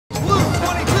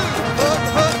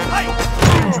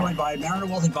by Mariner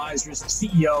Wealth Advisors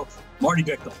CEO, Marty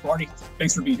Bicknell. Marty,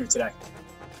 thanks for being here today.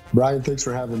 Brian, thanks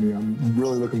for having me. I'm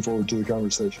really looking forward to the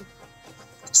conversation.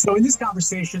 So in this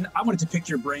conversation, I wanted to pick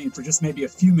your brain for just maybe a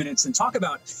few minutes and talk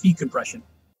about fee compression.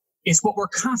 It's what we're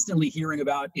constantly hearing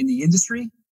about in the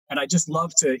industry, and I'd just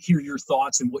love to hear your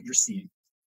thoughts and what you're seeing.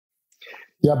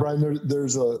 Yeah, Brian,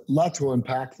 there's a lot to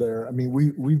unpack there. I mean,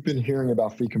 we've been hearing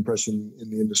about fee compression in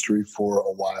the industry for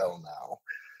a while now.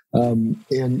 And,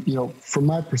 from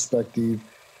my perspective,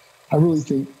 I really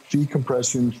think fee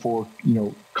compression for,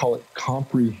 call it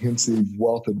comprehensive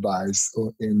wealth advice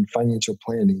and financial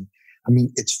planning, I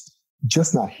mean, it's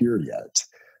just not here yet.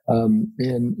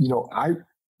 I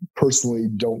personally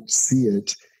don't see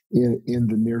it in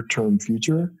the near-term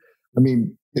future. I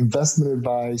mean, investment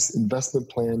advice, investment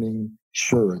planning,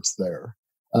 sure, it's there.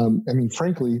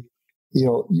 Frankly,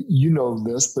 you know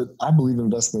this, but I believe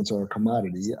investments are a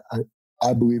commodity.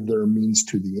 I believe they're a means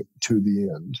to the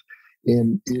end.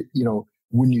 And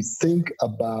when you think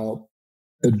about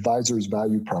advisors'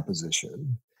 value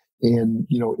proposition, and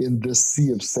in this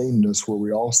sea of sameness where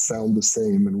we all sound the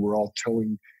same and we're all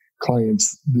telling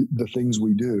clients the things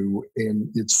we do, and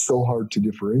it's so hard to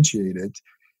differentiate it,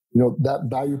 that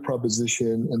value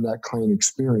proposition and that client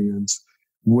experience,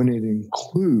 when it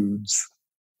includes,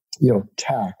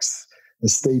 tax,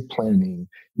 estate planning,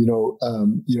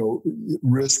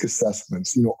 risk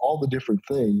assessments, all the different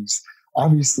things.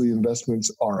 Obviously,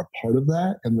 investments are a part of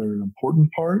that, and they're an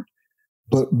important part.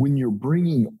 But when you're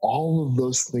bringing all of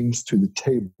those things to the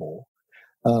table,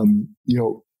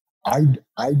 I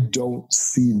don't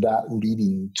see that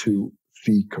leading to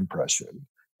fee compression.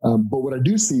 But what I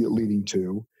do see it leading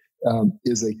to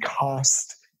is a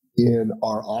cost in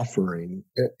our offering,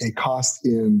 a cost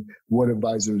in what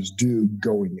advisors do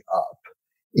going up.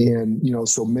 And,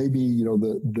 so maybe,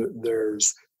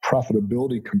 there's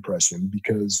profitability compression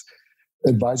because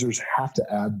advisors have to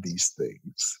add these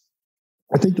things.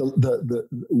 I think the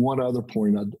one other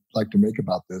point I'd like to make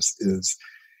about this is,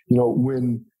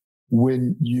 when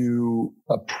you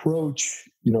approach,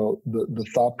 the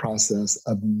thought process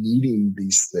of needing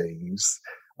these things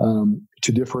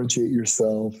to differentiate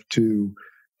yourself, to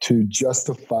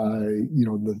justify,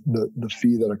 the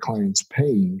fee that a client's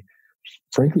paying,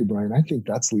 frankly, Brian, I think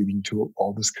that's leading to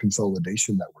all this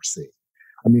consolidation that we're seeing.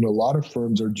 I mean, a lot of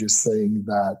firms are just saying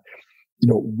that,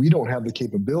 we don't have the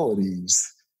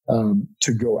capabilities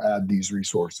to go add these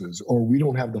resources, or we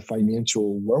don't have the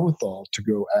financial wherewithal to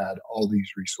go add all these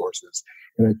resources.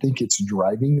 And I think it's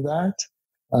driving that.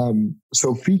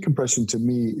 So fee compression to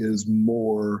me is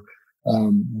more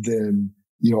than,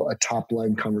 a top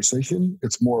line conversation.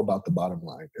 It's more about the bottom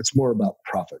line. It's more about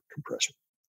profit compression.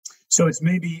 So it's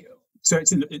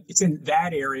in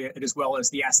that area as well as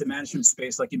the asset management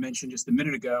space, like you mentioned just a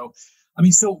minute ago. I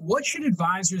mean, so what should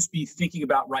advisors be thinking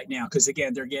about right now? Because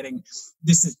again, they're getting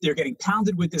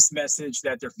pounded with this message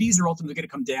that their fees are ultimately going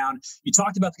to come down. You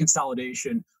talked about the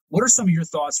consolidation. What are some of your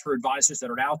thoughts for advisors that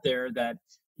are out there that,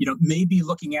 may be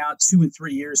looking out 2 and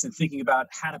 3 years and thinking about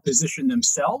how to position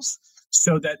themselves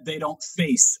so that they don't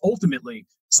face ultimately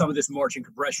some of this margin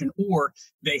compression, or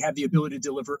they have the ability to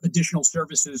deliver additional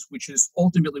services, which is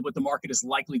ultimately what the market is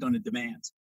likely going to demand?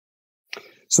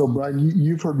 So, Brian,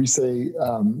 you've heard me say,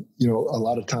 a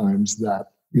lot of times that,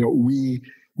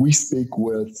 we speak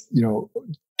with,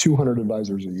 200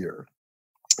 advisors a year.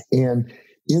 And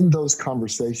in those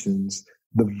conversations,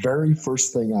 the very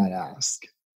first thing I ask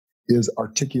is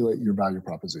articulate your value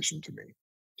proposition to me.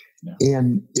 Yeah.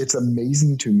 And it's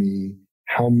amazing to me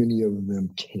how many of them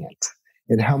can't,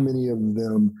 and how many of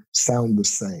them sound the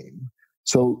same.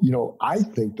 So, I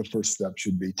think the first step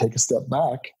should be take a step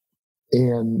back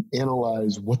and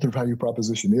analyze what their value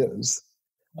proposition is,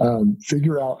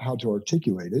 figure out how to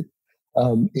articulate it,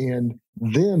 and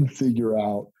then figure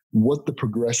out what the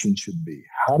progression should be.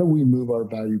 How do we move our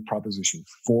value proposition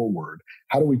forward?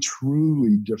 How do we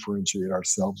truly differentiate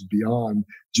ourselves beyond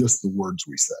just the words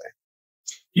we say?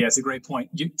 Yeah, it's a great point.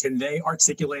 Can they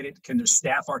articulate it? Can their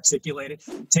staff articulate it?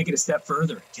 Take it a step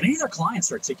further. Can any of their clients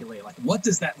articulate it? Like, what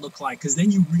does that look like? Because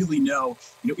then you really know,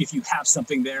 if you have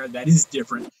something there that is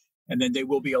different, and then they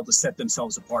will be able to set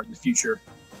themselves apart in the future,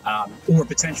 or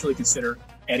potentially consider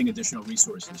adding additional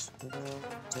resources.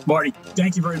 Marty,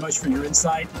 thank you very much for your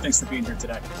insight. Thanks for being here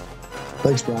today.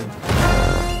 Thanks, Brian.